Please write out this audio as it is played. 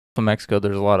In Mexico,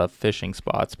 there's a lot of fishing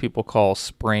spots people call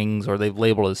springs, or they've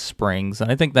labeled as springs, and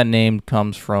I think that name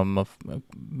comes from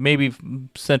maybe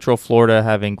Central Florida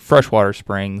having freshwater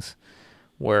springs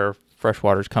where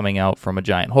freshwater is coming out from a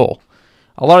giant hole.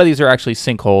 A lot of these are actually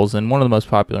sinkholes, and one of the most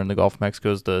popular in the Gulf of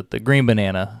Mexico is the Green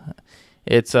Banana.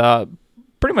 It's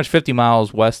pretty much 50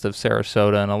 miles west of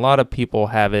Sarasota, and a lot of people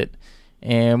have it.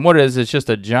 And what it is, it's just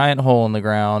a giant hole in the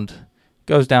ground.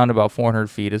 Goes down to about 400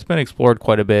 feet. It's been explored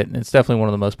quite a bit, and it's definitely one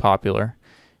of the most popular.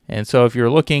 And so if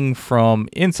you're looking from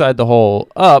inside the hole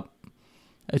up,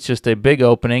 it's just a big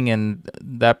opening, and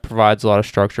that provides a lot of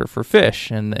structure for fish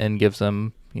and gives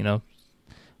them,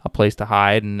 a place to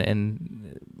hide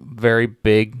and very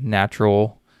big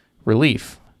natural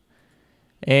relief.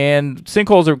 And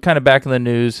sinkholes are kind of back in the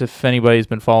news. If anybody's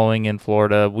been following in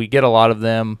Florida, we get a lot of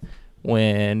them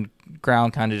when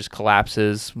ground kind of just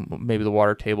collapses, maybe the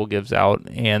water table gives out,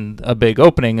 and a big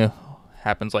opening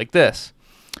happens like this.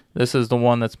 This is the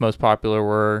one that's most popular,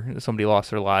 where somebody lost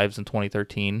their lives in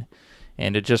 2013,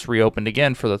 and it just reopened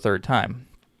again for the third time.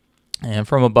 And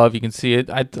from above, you can see it.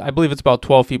 I believe it's about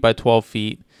 12 feet by 12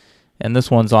 feet, and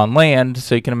this one's on land,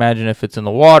 so you can imagine if it's in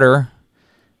the water,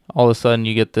 all of a sudden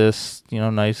you get this,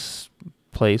 nice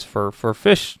place for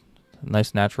fish, a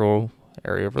nice natural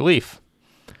area of relief.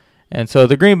 And so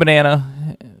the Green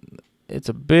Banana, it's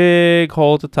a big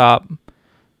hole at the top,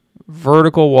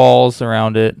 vertical walls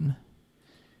around it, and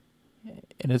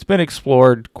it's been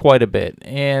explored quite a bit.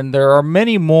 And there are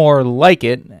many more like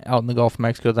it out in the Gulf of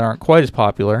Mexico that aren't quite as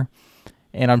popular,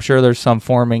 and I'm sure there's some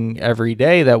forming every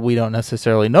day that we don't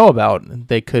necessarily know about.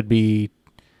 They could be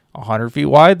 100 feet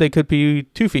wide, they could be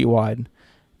 2 feet wide,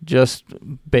 just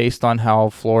based on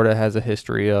how Florida has a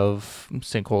history of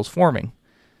sinkholes forming.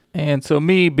 And so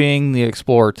me being the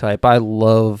explorer type, I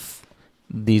love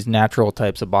these natural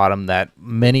types of bottom that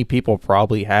many people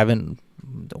probably haven't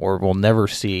or will never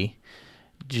see,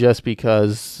 just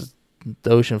because the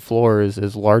ocean floor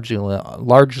is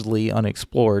largely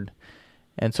unexplored.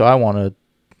 And so I want to,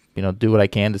 do what I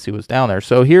can to see what's down there.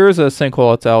 So here's a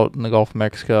sinkhole that's out in the Gulf of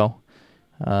Mexico,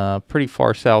 pretty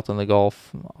far south in the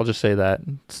Gulf. I'll just say that.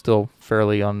 It's still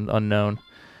fairly unknown.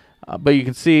 But you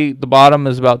can see the bottom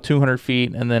is about 200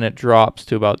 feet, and then it drops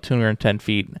to about 210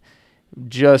 feet,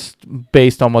 just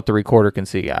based on what the recorder can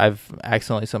see. I've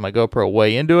accidentally set my GoPro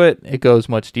way into it. It goes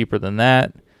much deeper than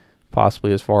that,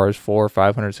 possibly as far as 400,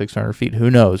 500, 600 feet.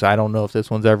 Who knows? I don't know if this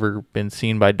one's ever been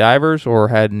seen by divers or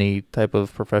had any type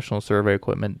of professional survey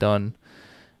equipment done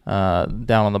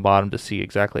down on the bottom to see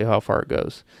exactly how far it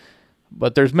goes.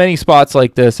 But there's many spots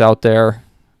like this out there,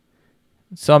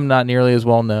 some not nearly as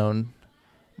well known.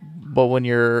 But when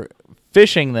you're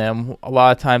fishing them, a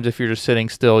lot of times if you're just sitting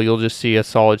still, you'll just see a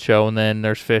solid show, and then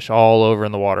there's fish all over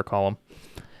in the water column.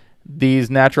 These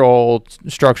natural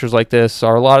structures like this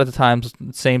are a lot of the times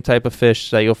the same type of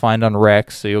fish that you'll find on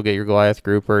wrecks. So you'll get your Goliath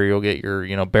grouper, you'll get your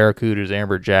barracudas,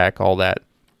 amberjack, all that.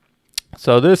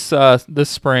 So this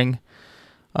spring,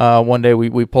 one day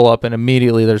we pull up, and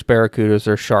immediately there's barracudas,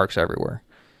 there's sharks everywhere.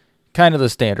 Kind of the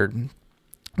standard.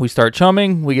 We start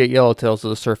chumming, we get yellowtails to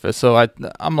the surface. So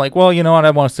I'm like, well, you know what?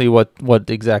 I want to see what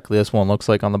exactly this one looks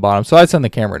like on the bottom. So I send the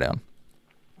camera down.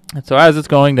 And so as it's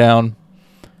going down,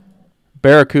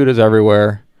 barracudas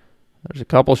everywhere. There's a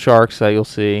couple sharks that you'll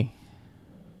see.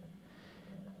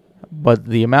 But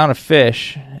the amount of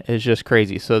fish is just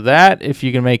crazy. So that, if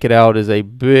you can make it out, is a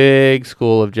big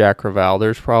school of Jack Crevalle.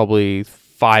 There's probably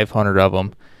 500 of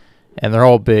them, and they're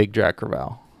all big Jack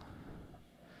Crevalle.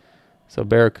 So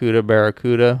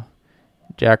barracuda,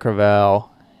 Jack Crevalle,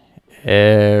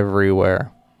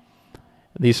 everywhere.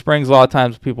 These springs, a lot of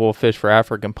times people will fish for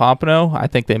African pompano. I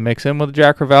think they mix in with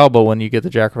Jack Crevalle, but when you get the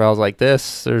Jack Crevalles like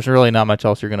this, there's really not much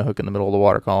else you're going to hook in the middle of the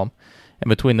water column. And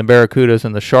between the barracudas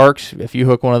and the sharks, if you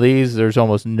hook one of these, there's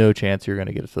almost no chance you're going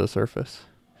to get it to the surface.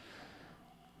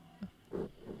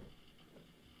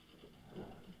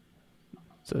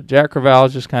 So Jack Crevalle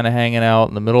is just kind of hanging out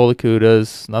in the middle of the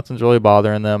cudas. Nothing's really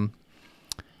bothering them.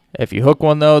 If you hook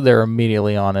one, though, they're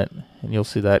immediately on it, and you'll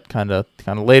see that kind of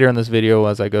later in this video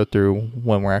as I go through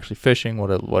when we're actually fishing, what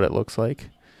it looks like.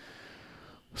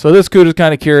 So this cuda is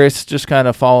kind of curious, just kind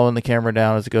of following the camera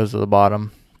down as it goes to the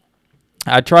bottom.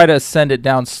 I try to send it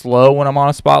down slow when I'm on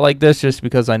a spot like this, just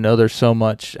because I know there's so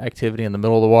much activity in the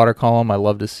middle of the water column. I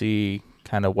love to see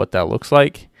kind of what that looks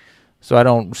like. So I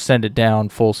don't send it down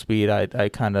full speed. I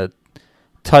kind of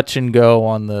touch and go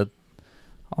on the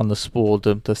spool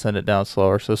to send it down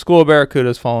slower. So school of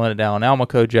barracudas following it down.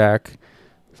 Almaco jack,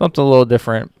 something a little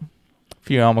different. A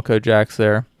few Almaco jacks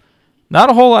there.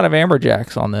 Not a whole lot of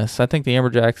amberjacks on this. I think the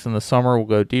amberjacks in the summer will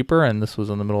go deeper, and this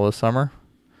was in the middle of the summer.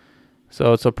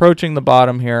 So it's approaching the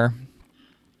bottom here.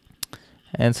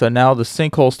 And so now the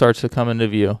sinkhole starts to come into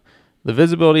view. The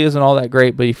visibility isn't all that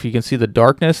great, but if you can see the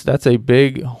darkness, that's a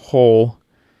big hole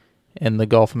in the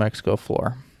Gulf of Mexico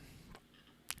floor.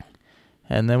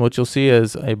 And then what you'll see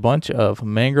is a bunch of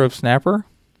mangrove snapper,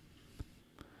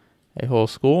 a whole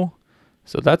school.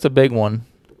 So that's a big one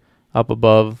up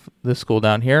above this school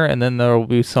down here. And then there will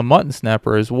be some mutton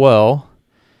snapper as well.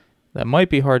 That might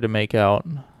be hard to make out.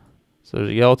 So there's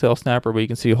a yellowtail snapper, but you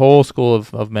can see a whole school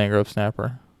of mangrove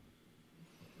snapper.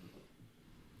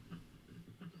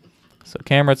 So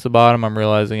camera at the bottom, I'm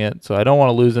realizing it. So I don't want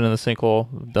to lose it in the sinkhole.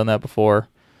 I've done that before.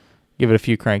 Give it a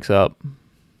few cranks up.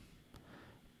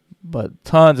 But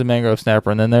tons of mangrove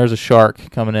snapper. And then there's a shark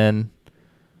coming in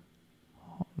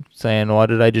saying, "Why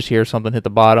did I just hear something hit the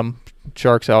bottom?"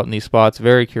 Sharks out in these spots.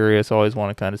 Very curious. Always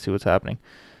want to kind of see what's happening.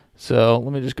 So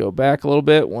let me just go back a little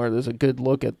bit where there's a good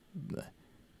look at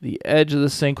the edge of the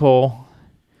sinkhole.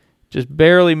 Just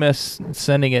barely miss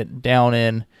sending it down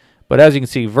in. But as you can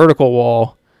see, vertical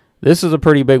wall. This is a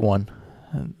pretty big one.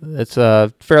 It's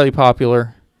fairly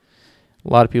popular. A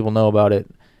lot of people know about it.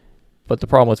 But the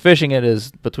problem with fishing it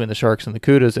is between the sharks and the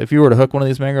cudas. If you were to hook one of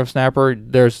these mangrove snapper,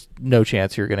 there's no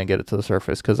chance you're going to get it to the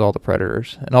surface because all the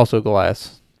predators. And also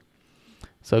glass.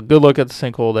 So good look at the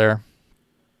sinkhole there.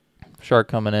 Shark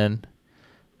coming in.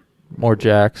 More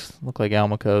jacks. Look like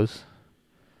almacos.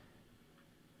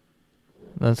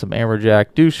 Then some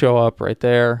amberjack do show up right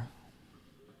there.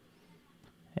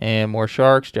 And more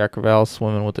sharks. Jack Crevalle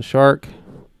swimming with the shark.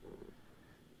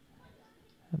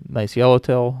 Nice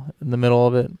yellowtail in the middle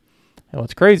of it. And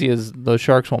what's crazy is those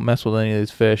sharks won't mess with any of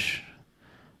these fish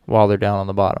while they're down on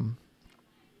the bottom.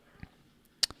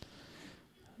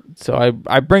 So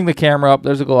I bring the camera up.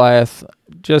 There's a Goliath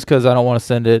just because I don't want to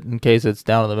send it in case it's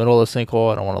down in the middle of the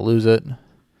sinkhole. I don't want to lose it,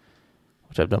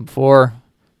 which I've done before.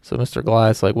 So Mr.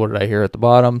 Goliath's like, what did I hear at the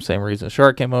bottom? Same reason the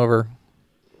shark came over.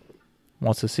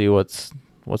 Wants to see what's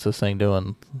this thing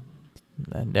doing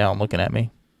and down looking at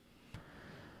me.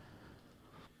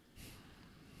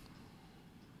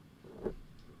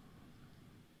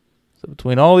 So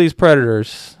between all these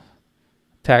predators,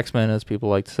 taxmen as people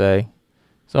like to say,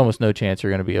 there's almost no chance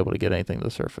you're going to be able to get anything to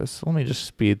the surface. So let me just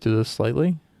speed through this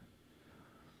slightly.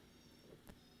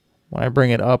 When I bring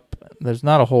it up, there's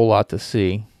not a whole lot to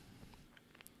see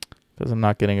because I'm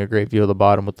not getting a great view of the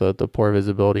bottom with the poor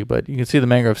visibility. But you can see the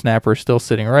mangrove snapper still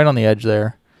sitting right on the edge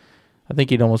there. I think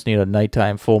you'd almost need a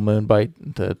nighttime full moon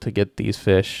bite to get these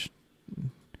fish,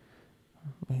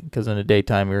 because in the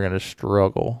daytime you're going to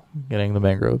struggle getting the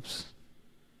mangroves.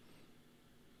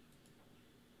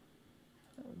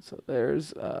 So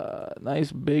there's a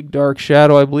nice big dark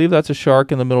shadow. I believe that's a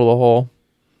shark in the middle of the hole.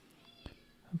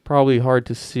 Probably hard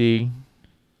to see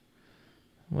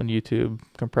when YouTube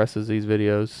compresses these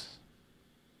videos.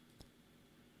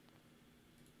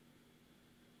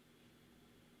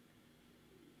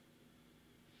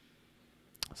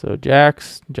 So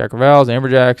jacks, Jack Crevalles,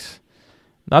 amberjacks.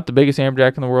 Not the biggest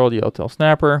amberjack in the world, yellowtail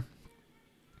snapper.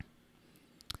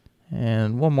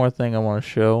 And one more thing I want to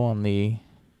show on the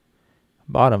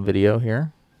bottom video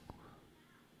here.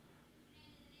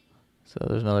 So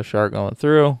there's another shark going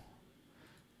through.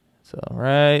 So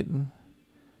right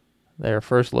there,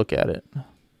 first look at it.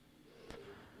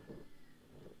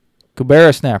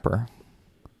 Cubera snapper.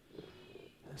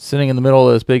 Sitting in the middle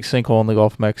of this big sinkhole in the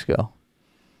Gulf of Mexico.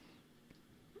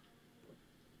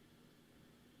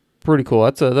 Pretty cool.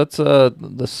 That's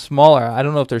the smaller. I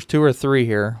don't know if there's 2 or 3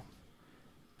 here,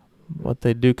 but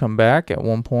they do come back at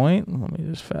one point. Let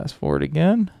me just fast forward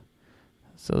again.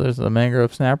 So there's the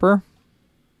mangrove snapper,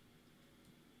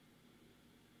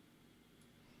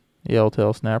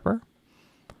 yellowtail snapper.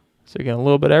 So you're getting a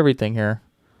little bit of everything here.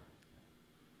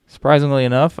 Surprisingly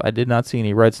enough, I did not see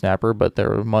any red snapper, but there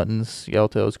were muttons,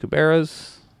 yellowtails,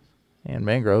 cuberas, and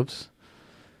mangroves.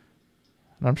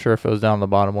 And I'm sure if it was down the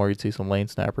bottom more, you'd see some lane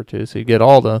snapper too. So you get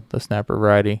all the snapper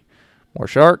variety. More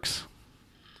sharks.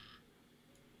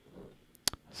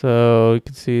 So you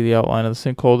can see the outline of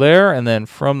the sinkhole there. And then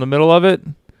from the middle of it,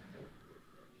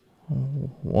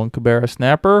 one Cubera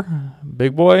snapper,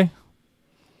 big boy.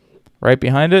 Right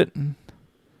behind it,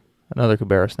 another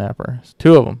Cubera snapper. It's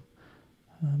 2 of them.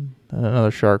 And another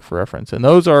shark for reference. And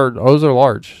those are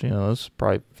large. You know, those are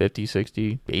probably 50,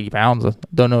 60, 80 pounds. I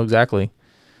don't know exactly.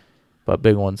 But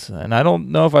big ones. And I don't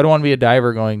know if I'd want to be a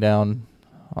diver going down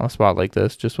on a spot like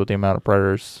this, just with the amount of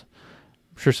predators.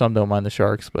 I'm sure some don't mind the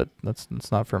sharks, but that's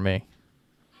not for me.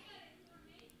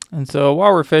 And so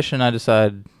while we're fishing, I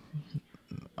decided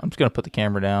I'm just going to put the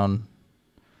camera down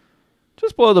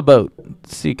just below the boat,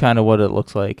 see kind of what it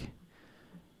looks like.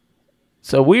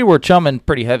 So we were chumming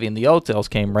pretty heavy, and the yellowtails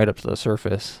came right up to the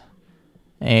surface.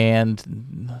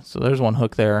 And so there's one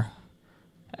hook there.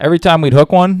 Every time we'd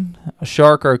hook one, a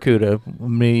shark or a cuda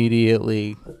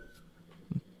immediately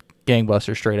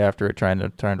gangbuster straight after it, trying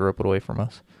to rip it away from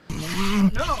us.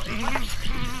 No.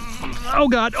 Oh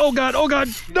God! Oh God! Oh God!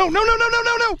 No! No! No! No! No!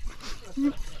 No!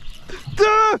 No!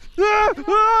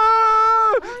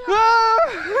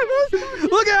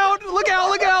 Look out! Look out!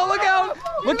 Look out! Look out!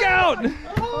 Look out!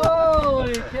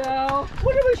 Holy cow!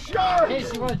 Look at the shark! Hey,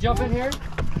 you want to jump in here?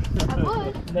 I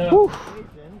would. No.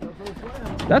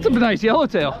 That's a nice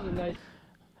yellowtail.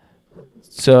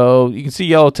 So you can see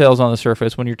yellowtails on the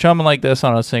surface. When you're chumming like this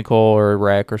on a sinkhole or a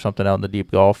wreck or something out in the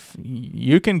deep Gulf,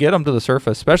 you can get them to the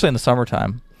surface, especially in the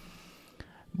summertime.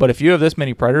 But if you have this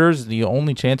many predators, the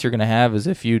only chance you're going to have is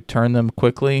if you turn them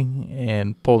quickly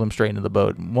and pull them straight into the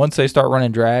boat. Once they start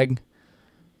running drag,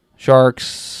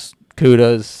 sharks,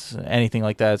 cudas, anything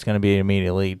like that, it's going to be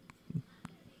immediately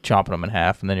chomping them in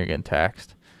half, and then you're getting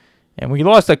taxed. And we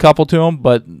lost a couple to them,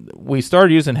 but we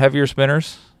started using heavier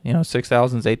spinners,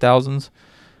 6,000s, 8,000s.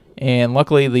 And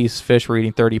luckily, these fish were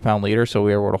eating 30-pound leader, so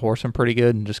we were able to horse them pretty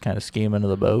good and just kind of ski them into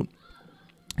the boat.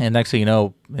 And next thing you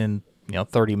know, in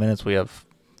 30 minutes, we have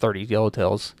 30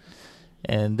 yellowtails,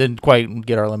 and didn't quite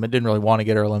get our limit. Didn't really want to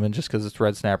get our limit just because it's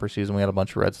red snapper season. We had a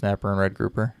bunch of red snapper and red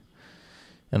grouper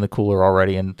in the cooler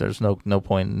already, and there's no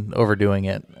point in overdoing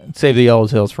it. Save the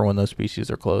yellowtails for when those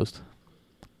species are closed.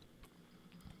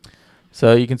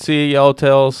 So you can see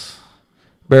yellowtails,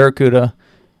 barracuda.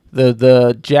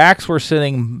 The jacks were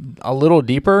sitting a little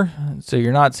deeper, so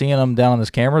you're not seeing them down on this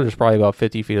camera. There's probably about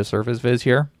 50 feet of surface viz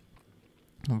here.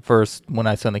 First, when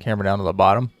I send the camera down to the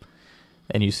bottom,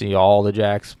 and you see all the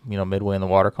jacks, midway in the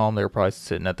water column, they were probably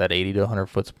sitting at that 80 to 100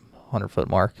 foot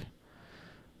mark.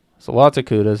 So lots of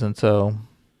cudas, and so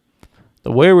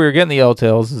the way we were getting the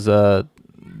yellowtails is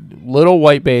little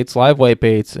whitebaits, live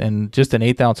whitebaits, and just an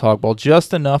 1/8 ounce hogball,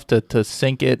 just enough to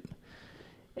sink it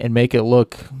and make it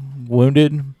look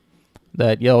wounded.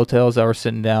 That yellowtails that were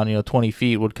sitting down, 20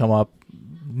 feet would come up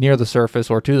near the surface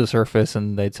or to the surface,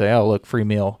 and they'd say, "Oh, look, free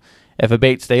meal." If a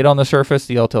bait stayed on the surface,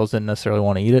 the yellowtails didn't necessarily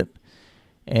want to eat it.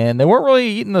 And they weren't really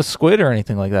eating the squid or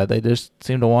anything like that. They just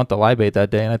seemed to want the live bait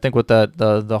that day. And I think with the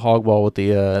hogball, with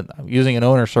the using an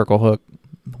owner circle hook,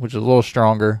 which is a little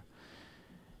stronger,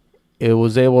 it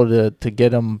was able to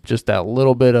get them just that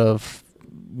little bit of,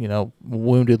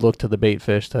 wounded look to the bait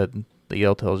fish that the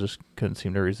yellowtails just couldn't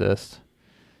seem to resist.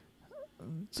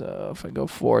 So if I go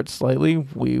forward slightly,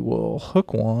 we will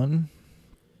hook one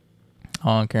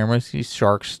on camera. These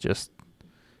sharks just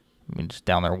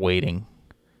down there waiting.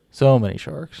 So many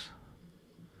sharks.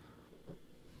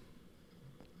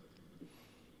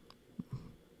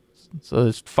 So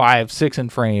there's 5, 6 in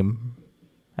frame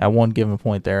at one given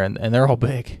point there, and they're all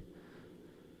big.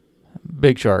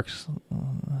 Big sharks.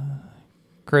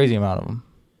 Crazy amount of them.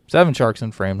 7 sharks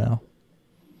in frame now.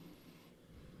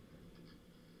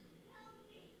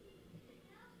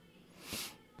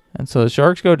 And so the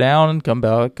sharks go down and come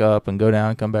back up and go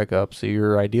down and come back up. So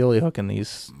you're ideally hooking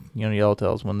these,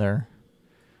 yellowtails when they're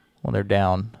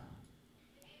down.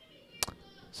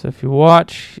 So if you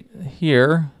watch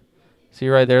here, see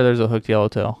right there's a hooked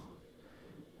yellowtail.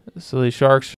 So these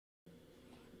sharks,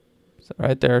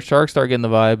 right there, sharks start getting the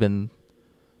vibe, and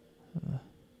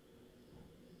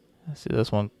see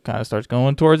this one kind of starts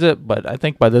going towards it. But I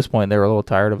think by this point they were a little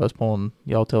tired of us pulling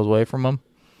yellowtails away from them,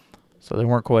 so they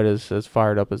weren't quite as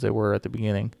fired up as they were at the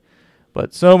beginning.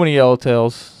 But so many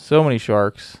yellowtails, so many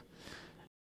sharks.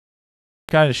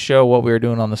 Kind of show what we were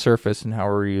doing on the surface and how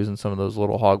we were using some of those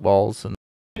little hog balls.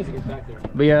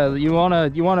 But yeah, you want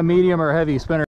a medium or heavy spinner.